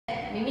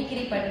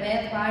Mimicry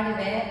பண்ணுவேன்,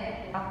 பாடுவேன்.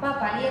 அப்பா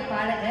பழைய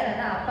பாடகர்,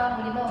 ஆனால் அப்பா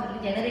மூலிமா ஒரு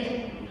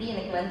ஜெனரேஷன்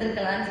எனக்கு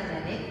வந்திருக்கலாம்னு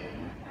சொன்னாரு.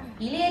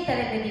 இளைய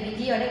தளபதி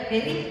விஜயோட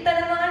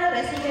வெறித்தனமான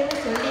ரசிகர்னு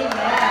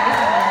சொல்லியிருந்தேன்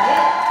அப்படின்னு சொன்னாரு.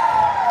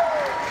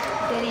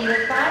 சரி,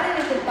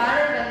 ஒரு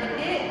பாடல்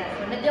வந்துட்டு நான்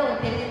சொன்னதே அவங்க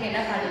தெரிஞ்சுக்க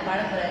என்ன பாடல்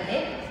பாட போறாரு.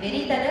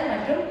 வெறித்தனம்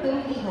மற்றும்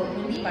தும் ஹி ஹோ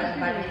ஹிந்தி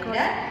பாடல்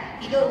பாடிருக்கிறார்.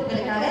 இதோ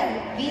உங்களுக்காக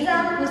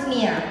விசாம்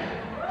ஹுஸ்னியா.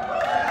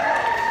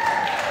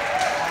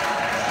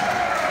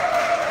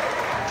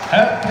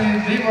 ஹாப்பி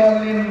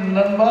தீபாவளி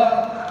நண்பா.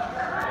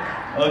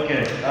 ஓகே,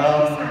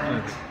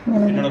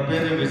 என்னோட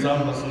பேர்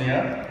விசாம் ஹுஸ்னியா.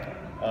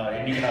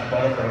 இன்னைக்கு நான்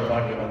பாட போகிற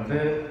பாட்டு வந்து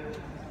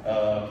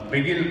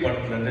பிகில்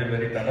படத்துலேருந்து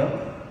வெறித்தனம்.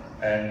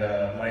 And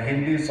my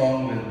Hindi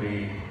song will be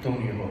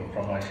தும் ஹி ஹோ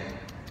ஃப்ரம் ஆஷி.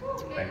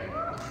 தேங்க்யூ.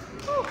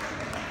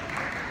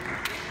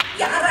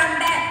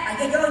 யாராண்ட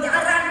ஐயோ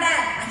யாராண்ட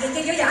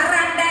ஐயோ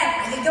யாராண்ட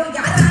ஐயோ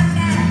யாராண்ட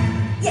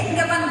எங்க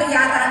வந்து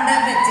யாராண்ட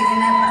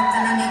வச்சுக்கின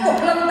பிரச்சனை நீ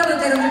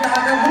குளம்பல்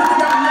தெரிஞ்சுட்டாக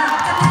உனக்குதான்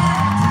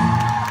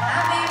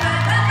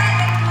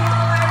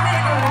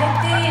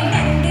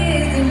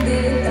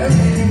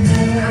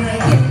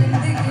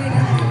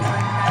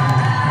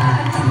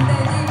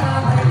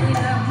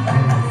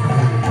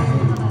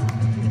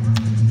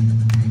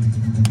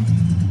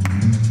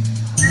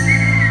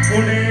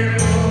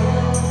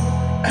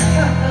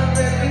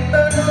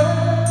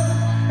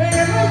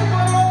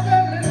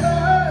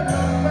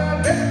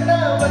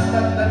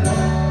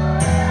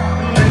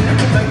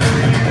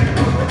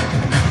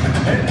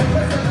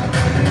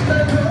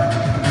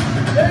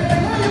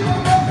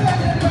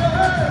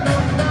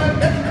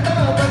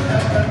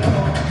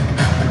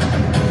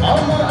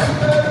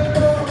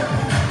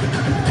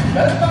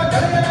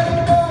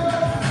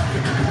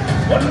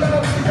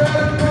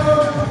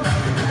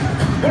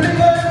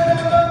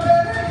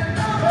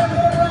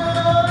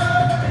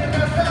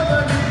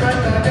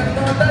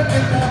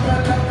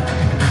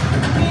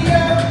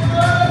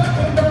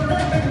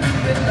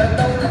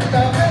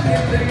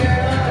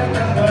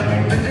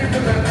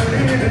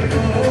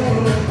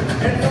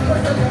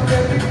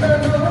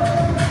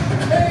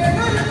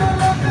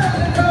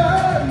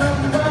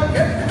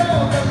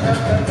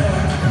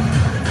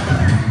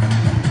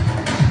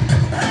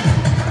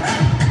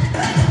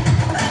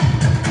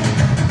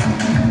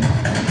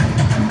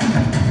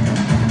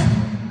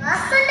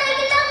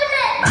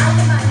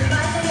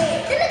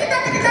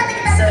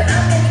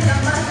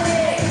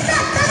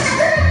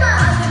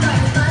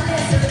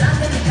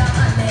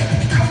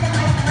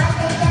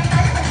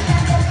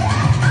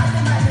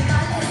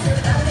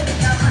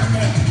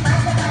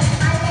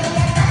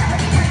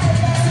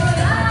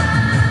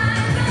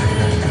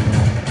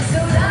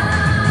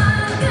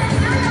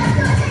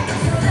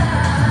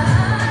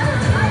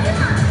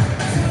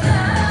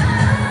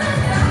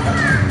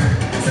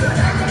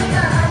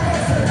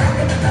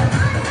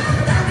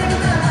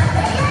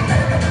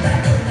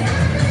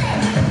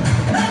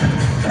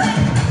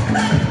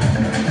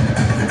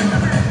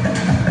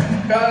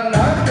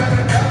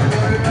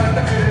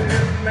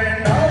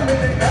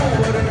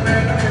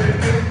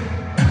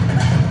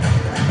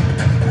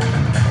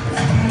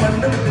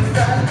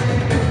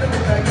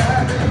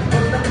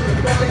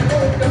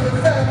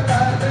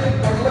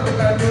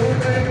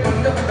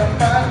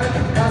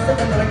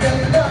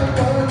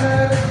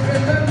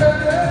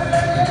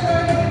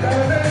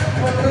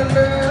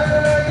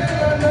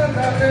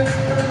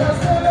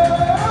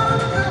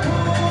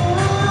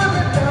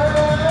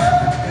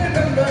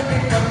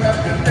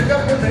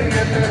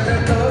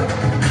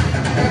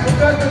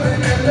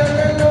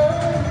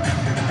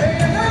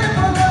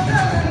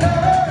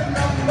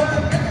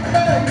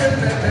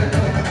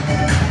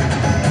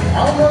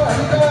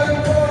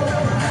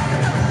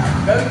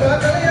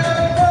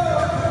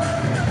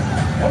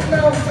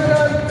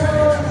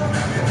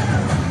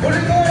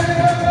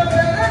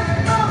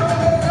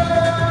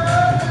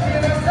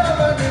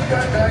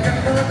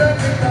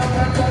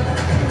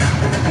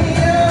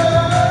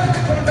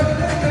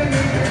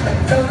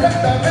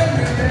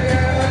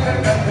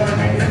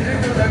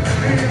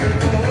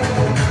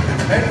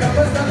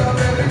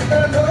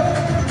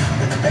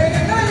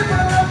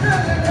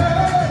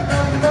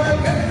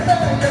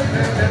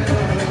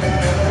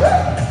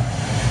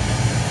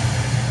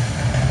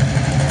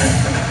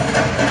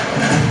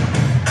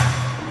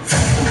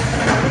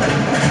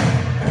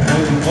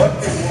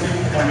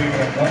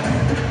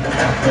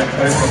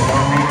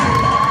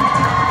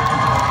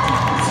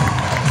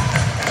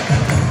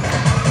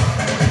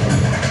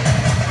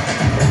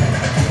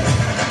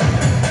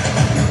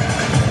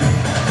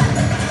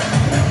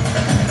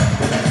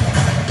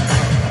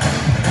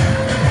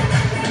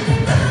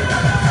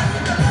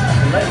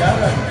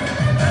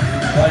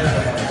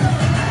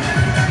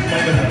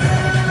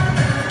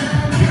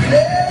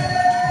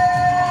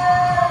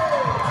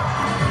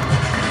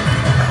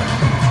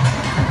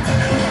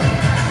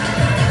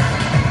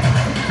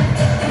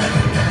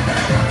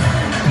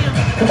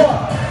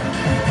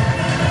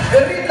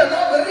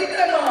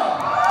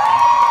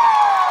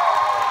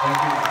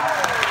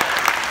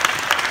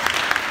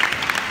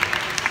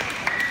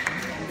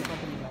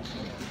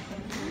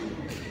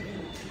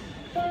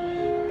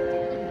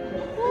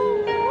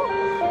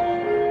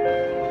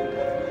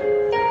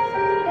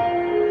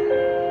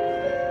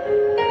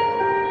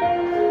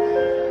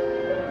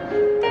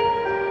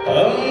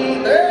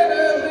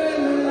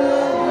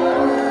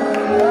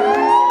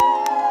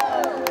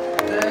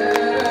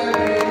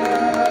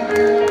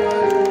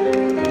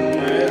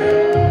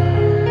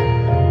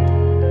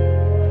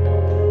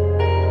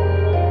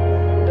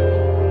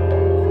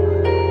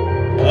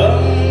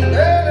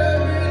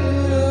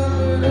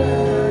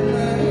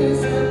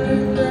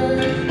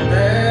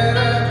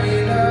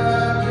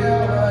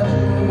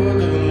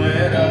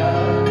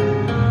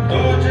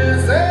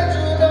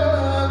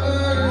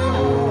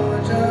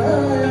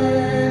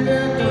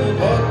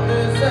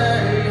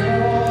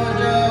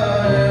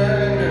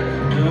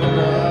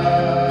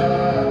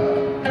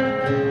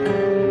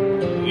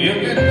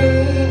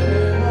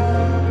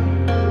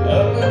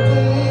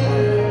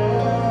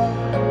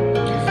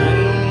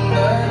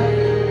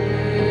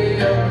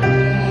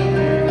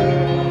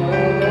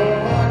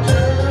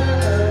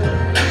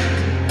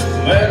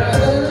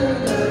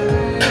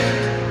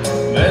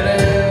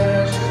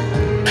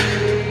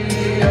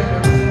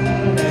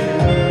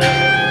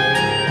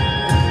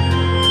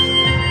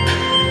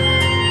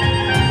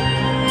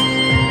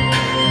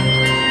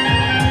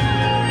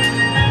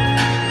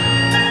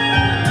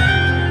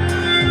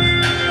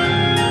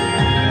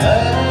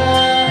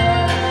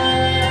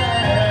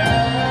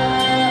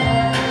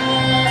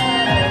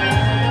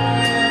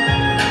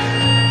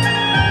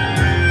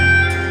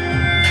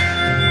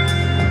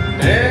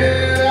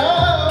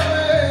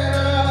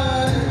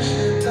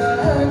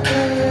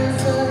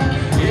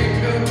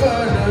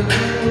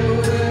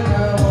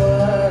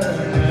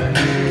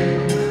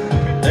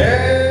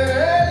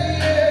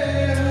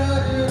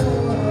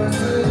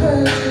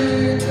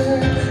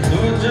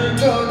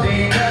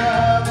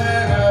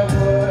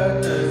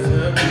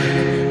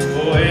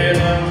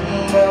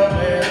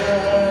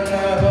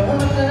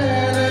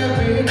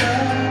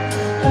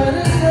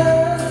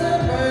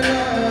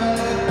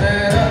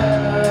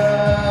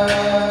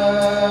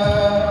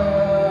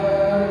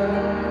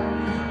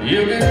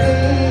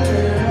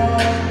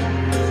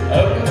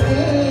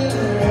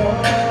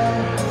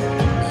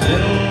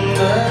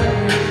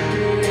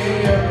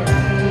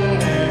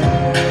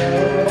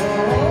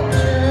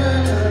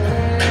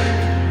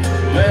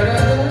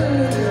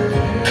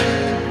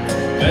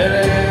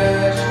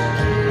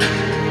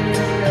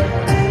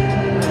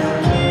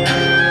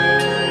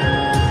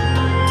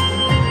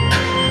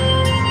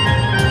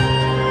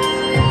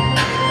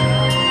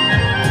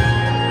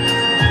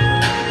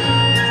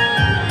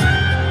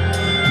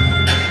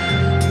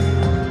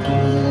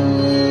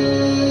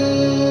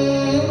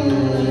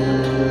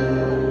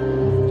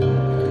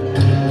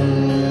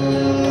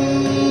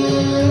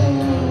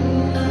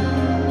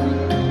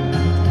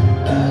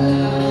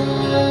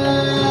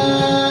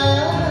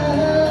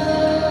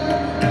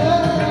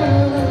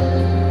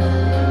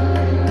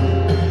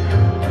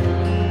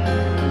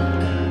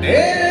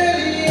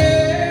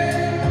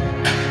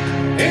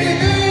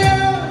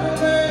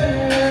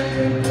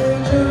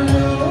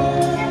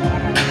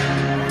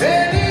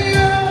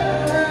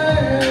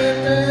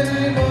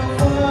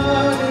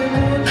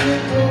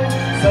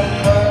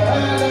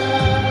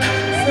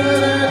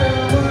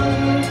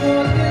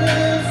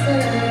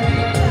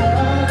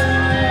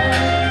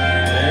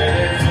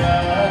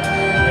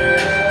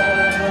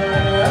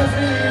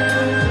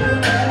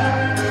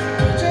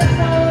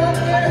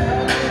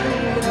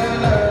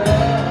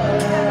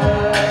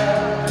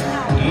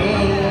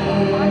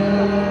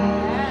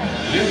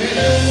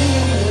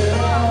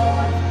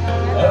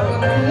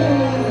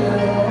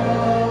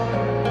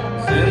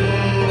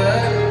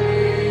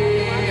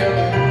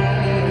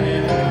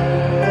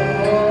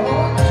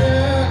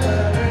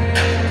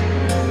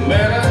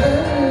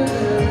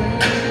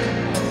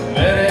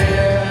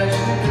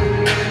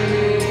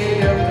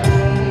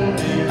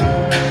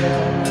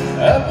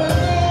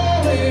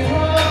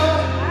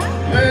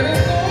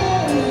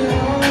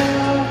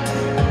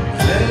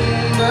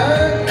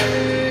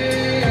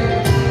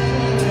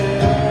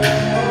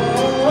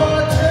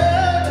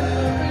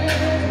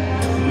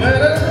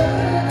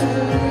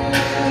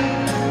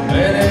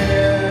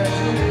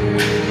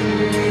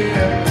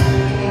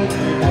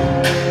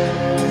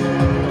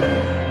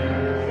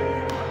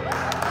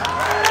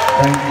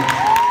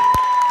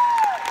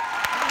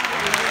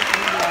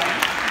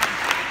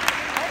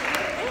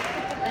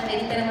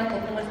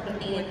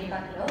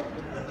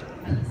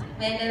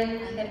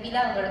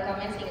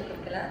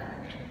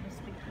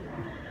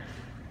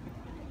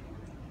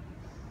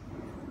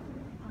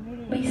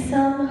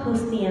Wisam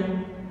Husniyah.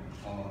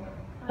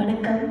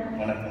 வணக்கம்.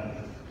 வணக்கம்.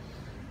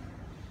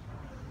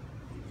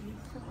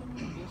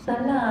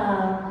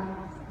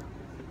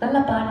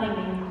 நல்லா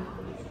பாடுறீங்க.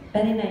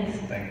 Very nice.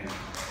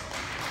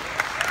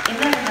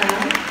 என்னன்னா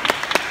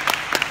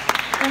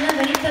நல்லா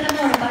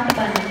வெறித்தனமாக ஒரு பாட்டு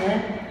பாடுங்க.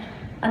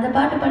 அந்த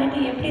பாட்டு பாடிட்டு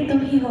எப்படி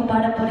துக்கி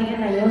பாட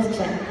போறீங்கன்னு நான்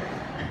யோசித்தேன்.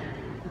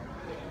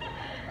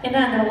 ஏன்னா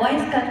அந்த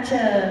வாய்ஸ்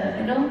கல்ச்சர்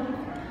இன்னும்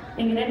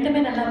நீங்கள்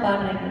ரெண்டுமே நல்லா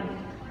பாடுறீங்க.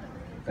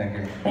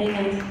 Very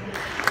nice.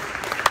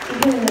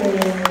 இது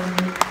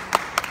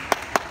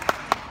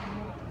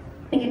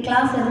நீங்கள்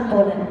கிளாஸ் எதுவும்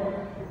போகல?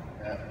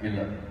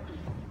 இல்லை.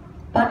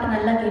 பாட்டு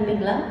நல்லா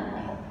கேட்பீங்களா?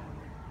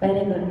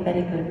 Very good,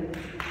 very good.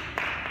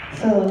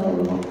 So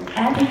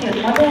attitude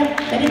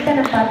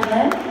வெறித்தனம்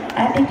பாட்டில்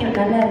ஆட்டிடியூட்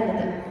நல்லா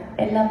இருந்தது.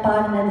 எல்லாம்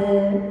பாடினது,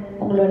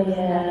 உங்களுடைய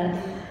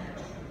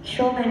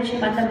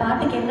ஷோமேன்ஷிப், அந்த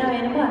பாட்டுக்கு என்ன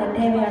வேணுமோ அதை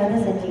தேவையானதை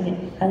செஞ்சீங்க.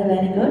 அது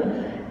வெரி குட்.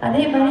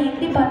 அதே மாதிரி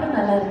ஹிந்தி பாட்டும்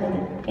நல்லா இருந்தது.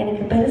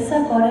 எனக்கு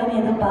பெருசாக குறைன்னு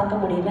எதுவும்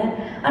பார்க்க முடியல.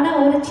 ஆனால்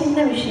ஒரு சின்ன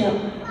விஷயம்,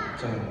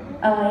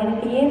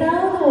 எனக்கு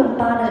ஏதாவது ஒரு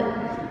பாடல்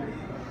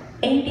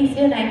 80s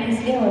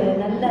 90s ஒரு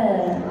நல்ல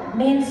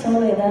மேல்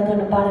சோலோ ஏதாவது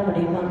ஒன்று பாட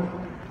முடியுமா?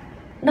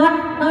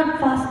 Not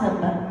fast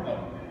number,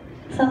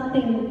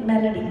 something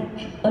melody,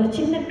 ஒரு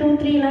சின்ன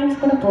 2-3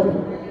 லைன்ஸ் கூட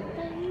போதும்.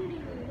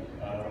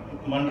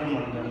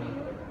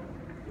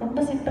 ரொம்ப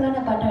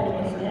சிம்பிளான பாட்டா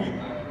எடுக்கிறீங்க.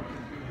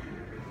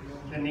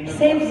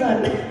 Safe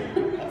zone.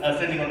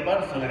 சரி, நீங்க ஒரு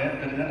பாட்டு சொல்லுங்க.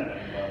 தெரிஞ்சா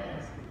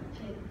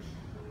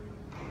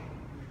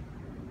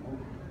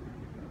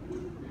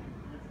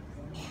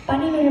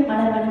பனிவிழும்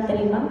மலர்வனம்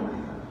தெரியுமா?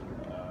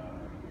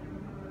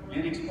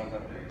 லிரிக்ஸ் பார்த்தா.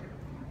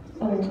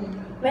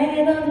 வேற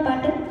ஏதாவது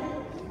பாட்டு?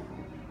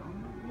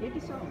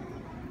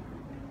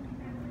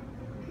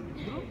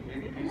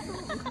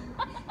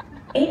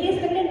 80s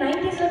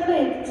 90s கூட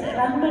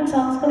ரஹ்மான்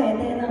சாங்ஸ் கூட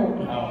எது எதாவது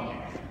ஓகே.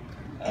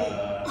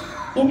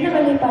 என்ன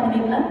வழி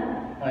பாடுவீங்களா?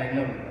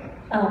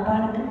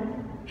 பாடுங்க.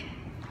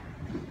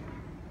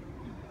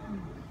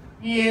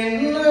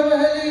 என்ன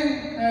வழி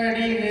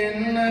அடி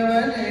என்ன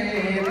வழி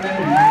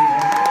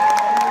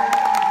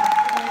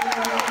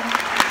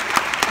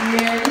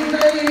எந்த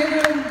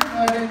இடம்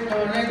அது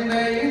தொலைந்த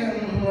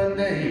இடம்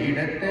அந்த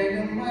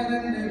இடத்தையும்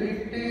மறந்து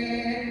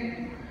விட்டேன்.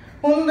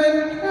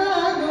 உங்கள்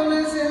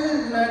காதல்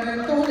செல்லது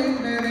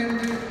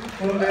தொலைந்தென்று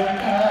உங்கள்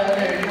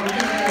காதல்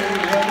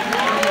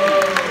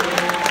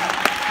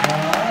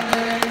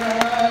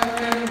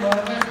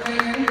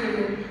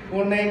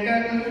உன்னை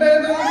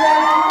கண்டதும்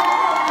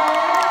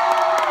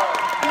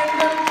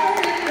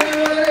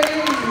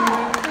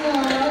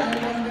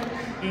வந்து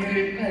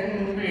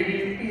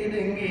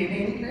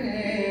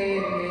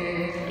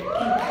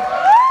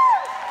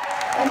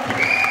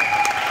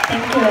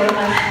Thank you very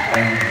much.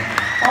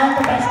 All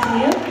the best to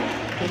you.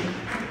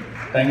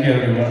 Thank you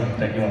everyone.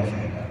 Thank you once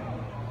again.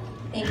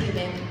 Thank you,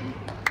 ma'am.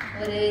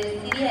 ஒரு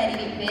சிறிய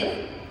அறிவிப்பு.